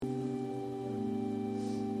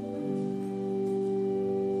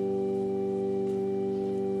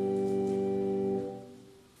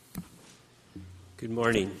Good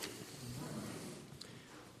morning.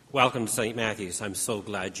 Welcome to St. Matthew's. I'm so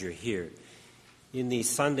glad you're here. In the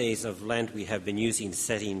Sundays of Lent, we have been using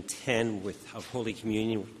setting 10 of Holy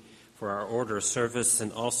Communion for our order of service,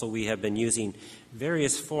 and also we have been using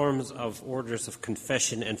various forms of orders of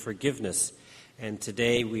confession and forgiveness. And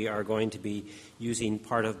today we are going to be using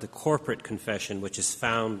part of the corporate confession, which is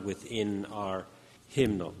found within our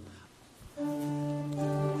hymnal.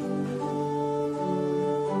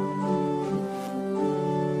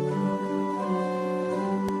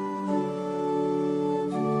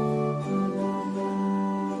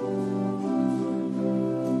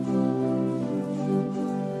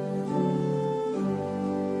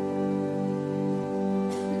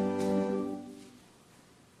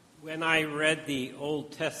 When I read the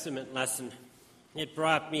Old Testament lesson, it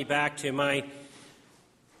brought me back to my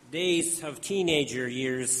days of teenager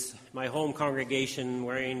years, my home congregation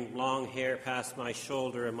wearing long hair past my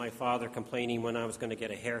shoulder and my father complaining when I was going to get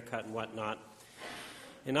a haircut and whatnot.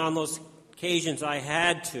 And on those occasions I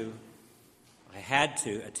had to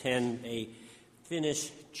attend a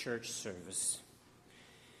Finnish church service.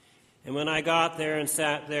 And when I got there and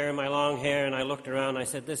sat there in my long hair and I looked around, I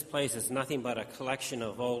said, this place is nothing but a collection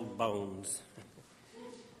of old bones.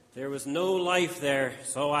 There was no life there,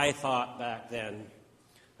 so I thought back then.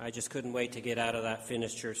 I just couldn't wait to get out of that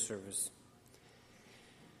Finnish church service.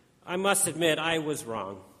 I must admit, I was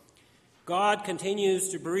wrong. God continues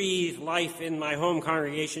to breathe life in my home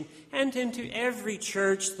congregation and into every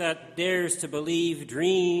church that dares to believe,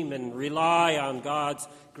 dream, and rely on God's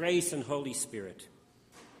grace and Holy Spirit.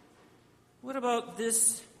 What about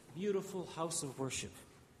this beautiful house of worship?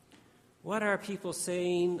 What are people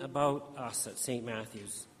saying about us at St.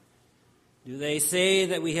 Matthew's? Do they say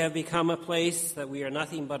that we have become a place that we are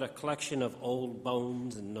nothing but a collection of old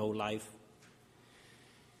bones and no life?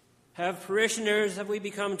 Have we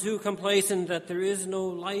become too complacent that there is no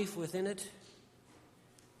life within it?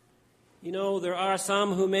 You know, there are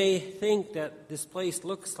some who may think that this place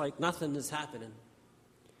looks like nothing is happening.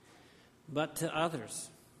 But to others,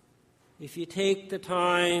 if you take the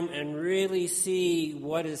time and really see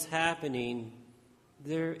what is happening,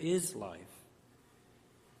 there is life.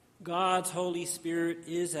 God's Holy Spirit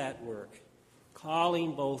is at work,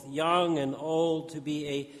 calling both young and old to be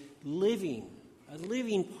a living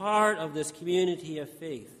part of this community of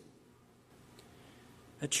faith.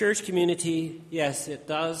 A church community, yes, it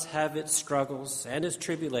does have its struggles and its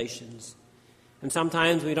tribulations. And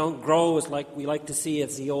sometimes we don't grow as like we like to see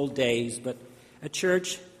as the old days, but a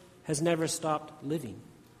church has never stopped living.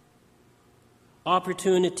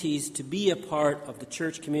 Opportunities to be a part of the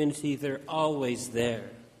church community, they're always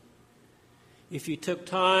there. If you took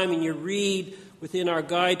time and you read within our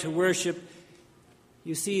guide to worship,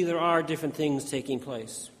 you see there are different things taking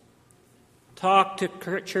place. Talk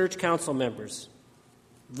to church council members.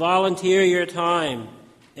 Volunteer your time,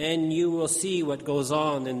 and you will see what goes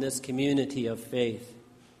on in this community of faith.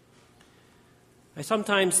 I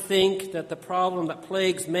sometimes think that the problem that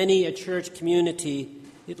plagues many a church community,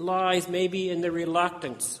 it lies maybe in the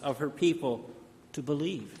reluctance of her people to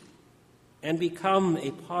believe and become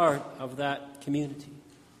a part of that community.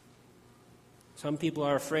 Some people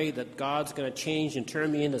are afraid that God's going to change and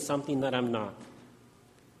turn me into something that I'm not.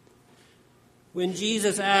 When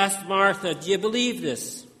Jesus asked Martha, "Do you believe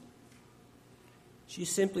this?" she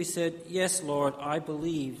simply said, "Yes, Lord, I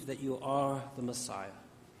believe that you are the Messiah."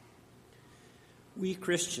 We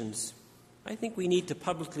Christians, I think we need to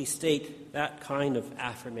publicly state that kind of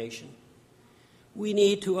affirmation. We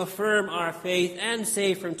need to affirm our faith and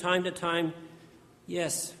say from time to time,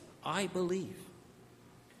 "Yes, I believe."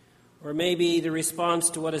 Or maybe the response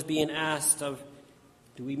to what is being asked of,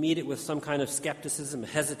 do we meet it with some kind of skepticism,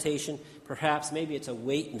 hesitation? Perhaps maybe it's a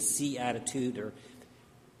wait-and-see attitude or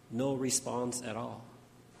no response at all.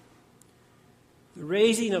 The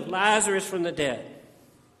raising of Lazarus from the dead,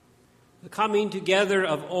 the coming together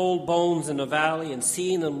of old bones in a valley and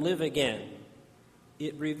seeing them live again,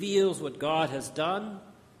 it reveals what God has done,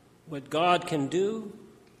 what God can do,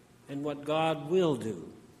 and what God will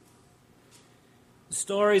do. The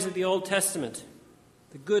stories of the Old Testament,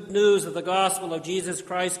 the good news of the gospel of Jesus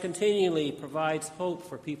Christ continually provides hope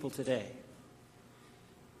for people today.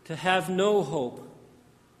 To have no hope,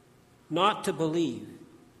 not to believe,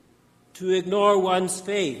 to ignore one's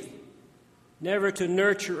faith, never to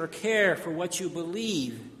nurture or care for what you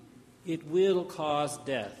believe, it will cause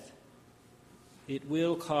death. It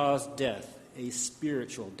will cause death, a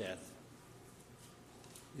spiritual death.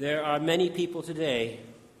 There are many people today,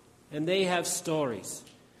 and they have stories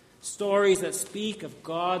that speak of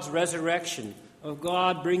God's resurrection, of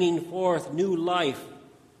God bringing forth new life.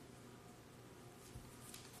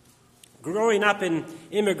 Growing up in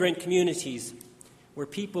immigrant communities where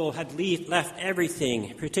people had left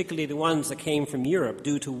everything, particularly the ones that came from Europe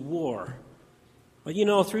due to war. But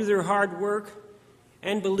through their hard work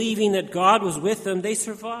and believing that God was with them, they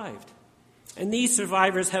survived. And these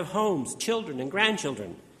survivors have homes, children, and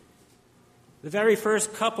grandchildren. The very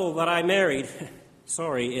first couple that I married,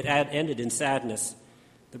 it ended in sadness.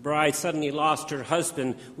 The bride suddenly lost her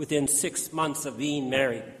husband within 6 months of being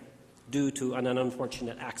married due to an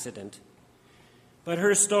unfortunate accident. But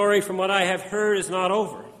her story, from what I have heard, is not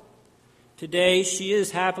over. Today, she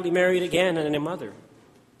is happily married again and a mother.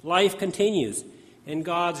 Life continues, and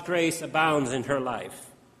God's grace abounds in her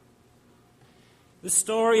life. The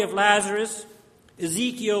story of Lazarus,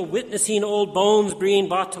 Ezekiel witnessing old bones being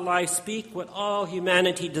brought to life, speak what all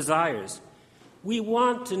humanity desires. We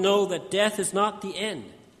want to know that death is not the end,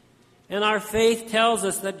 and our faith tells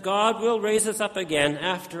us that God will raise us up again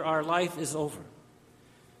after our life is over.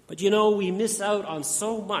 But we miss out on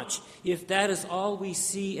so much if that is all we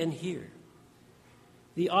see and hear.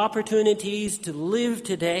 The opportunities to live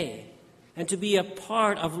today and to be a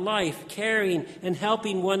part of life, caring and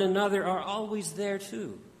helping one another are always there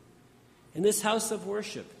too. In this house of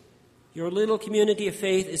worship, your little community of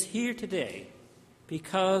faith is here today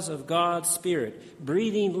because of God's Spirit,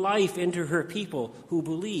 breathing life into her people who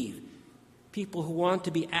believe, people who want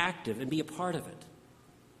to be active and be a part of it.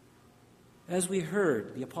 As we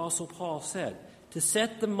heard, the Apostle Paul said, to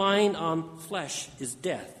set the mind on flesh is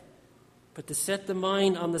death, but to set the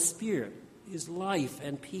mind on the Spirit is life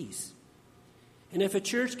and peace. And if a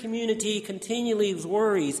church community continually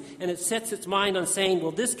worries and it sets its mind on saying,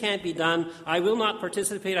 well, this can't be done, I will not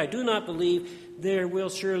participate, I do not believe, there will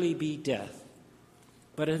surely be death.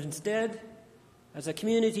 But instead, as a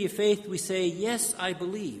community of faith, we say, yes, I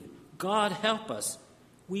believe. God help us.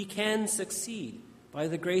 We can succeed by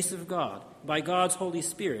the grace of God, by God's Holy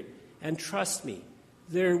Spirit. And trust me,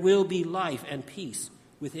 there will be life and peace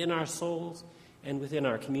within our souls and within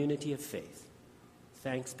our community of faith.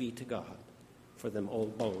 Thanks be to God for them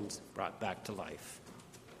old bones brought back to life.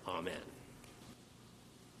 Amen.